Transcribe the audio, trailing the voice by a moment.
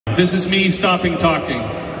This is me stopping talking.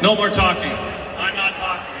 No more talking. I'm not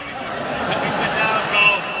talking anymore. Let me sit down and go,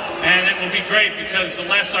 and it will be great because the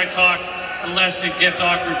less I talk, the less it gets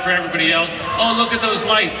awkward for everybody else. Oh, look at those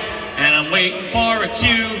lights. And I'm waiting for a cue,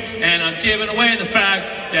 and I'm giving away the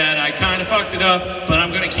fact that I kind of fucked it up, but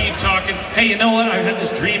I'm going to keep talking. Hey, you know what? I had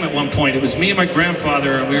this dream at one point. It was me and my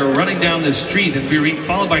grandfather, and we were running down this street, and we were being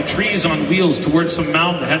followed by trees on wheels towards some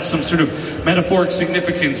mountain that had some sort of metaphoric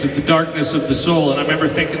significance of the darkness of the soul. And I remember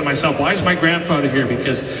thinking to myself, why is my grandfather here?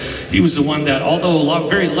 Because he was the one that, although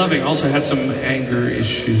very loving, also had some anger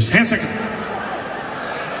issues. Hand second.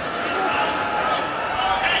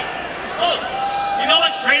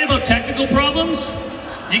 Great about technical problems,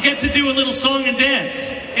 you get to do a little song and dance.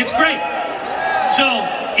 It's great. So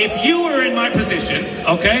if you were in my position,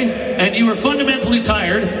 okay, and you were fundamentally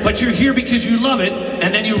tired, but you're here because you love it,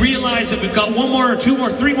 and then you realize that we've got one more or two more,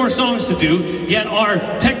 three more songs to do, yet our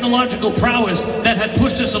technological prowess that had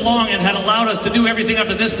pushed us along and had allowed us to do everything up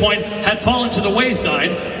to this point had fallen to the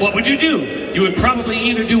wayside, what would you do? You would probably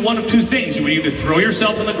either do one of two things. You would either throw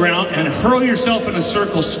yourself on the ground and hurl yourself in a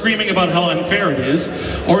circle screaming about how unfair it is,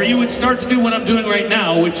 or you would start to do what I'm doing right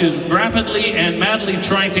now, which is rapidly and madly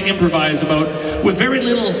trying to improvise about, with very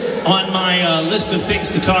little on my list of things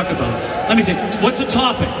to talk about. Let me think. What's a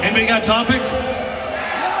topic? Anybody got a topic?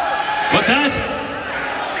 What's that?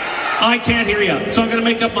 I can't hear you, so I'm going to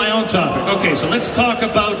make up my own topic. Okay, so let's talk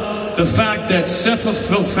about the fact that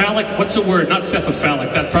cephalophalic, what's the word? Not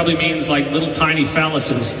cephalophalic, that probably means like little tiny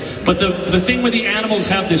phalluses. But the thing where the animals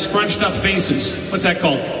have their scrunched up faces, what's that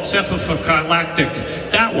called?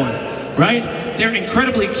 Cephalophilactic, that one, right? They're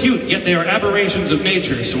incredibly cute, yet they are aberrations of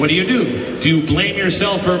nature. So what do? Do you blame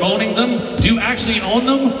yourself for owning them? Do you actually own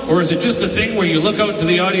them? Or is it just a thing where you look out to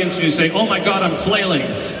the audience and you say, oh my God, I'm flailing.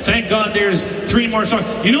 Thank God there's 3 more songs.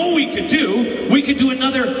 You know what we could do? We could do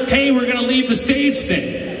another, hey, we're going to leave the stage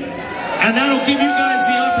thing. And that'll give you guys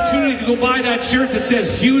the opportunity to go buy that shirt that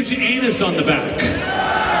says huge anus on the back.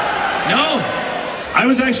 No. I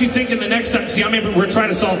was actually thinking the next time, see, we're trying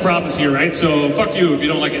to solve problems here, right? So fuck you if you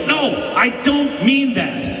don't like it. No, I don't mean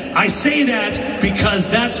that. I say that because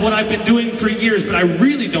that's what I've been doing for years, but I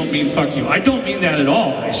really don't mean fuck you. I don't mean that at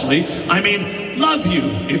all, actually. I mean, love you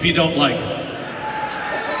if you don't like it.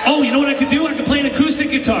 Oh, you know what I could do? I could play an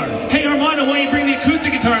acoustic guitar. Hey, Armando, why don't you bring the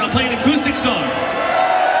acoustic guitar and I'll play an acoustic song.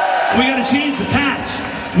 We gotta change the patch.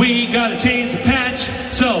 We gotta change the patch.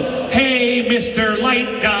 So, hey, Mr.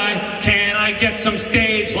 Light Guy, can I get some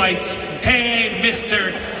stage lights? Hey,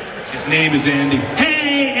 Mr. His name is Andy.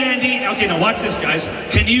 Hey, Andy. Okay, now watch this, guys.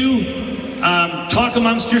 Can you talk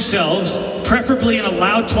amongst yourselves, preferably in a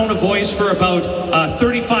loud tone of voice for about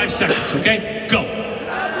 35 seconds, okay? Go.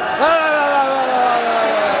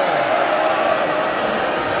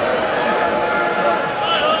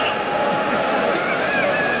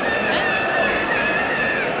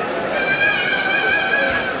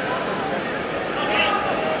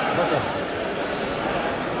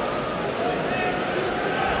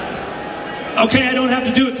 Okay, I don't have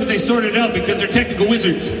to do it because they sorted it out because they're technical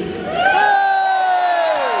wizards. It's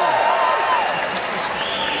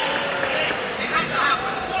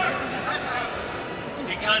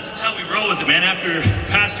because it's how we roll with it, man. After the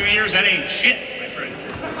past 2 years, that ain't shit, my friend.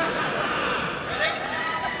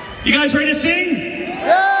 You guys ready to sing?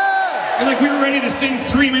 Yeah! You're like, we were ready to sing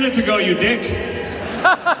 3 minutes ago, you dick.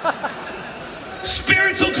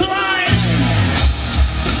 Spirits will collide!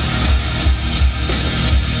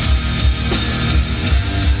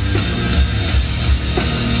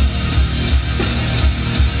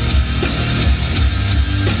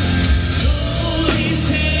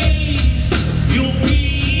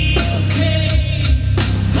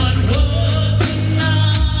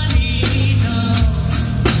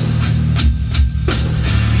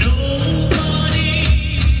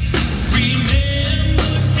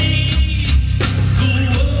 Remember me, the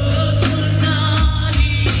words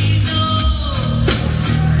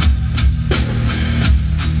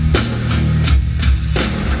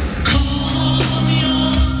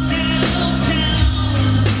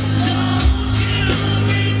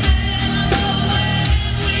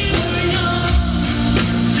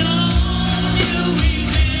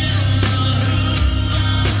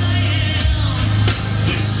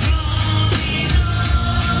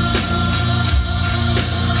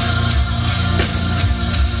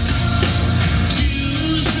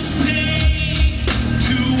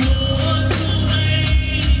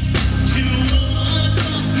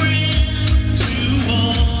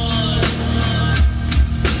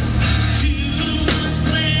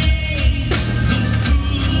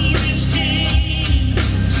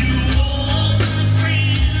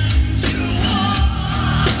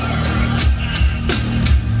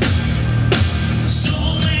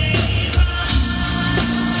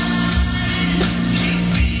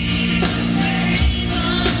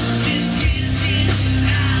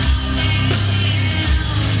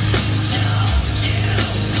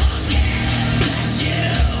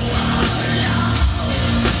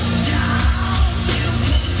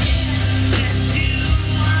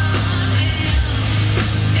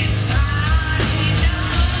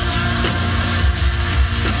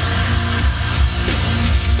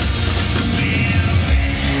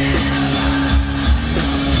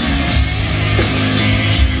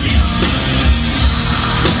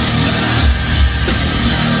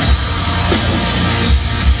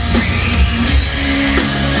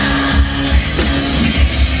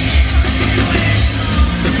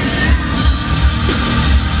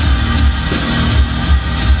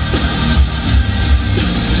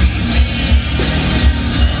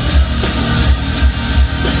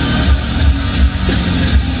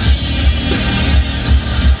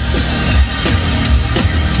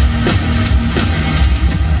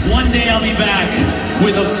I'll be back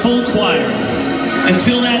with a full choir.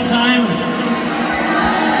 Until that time,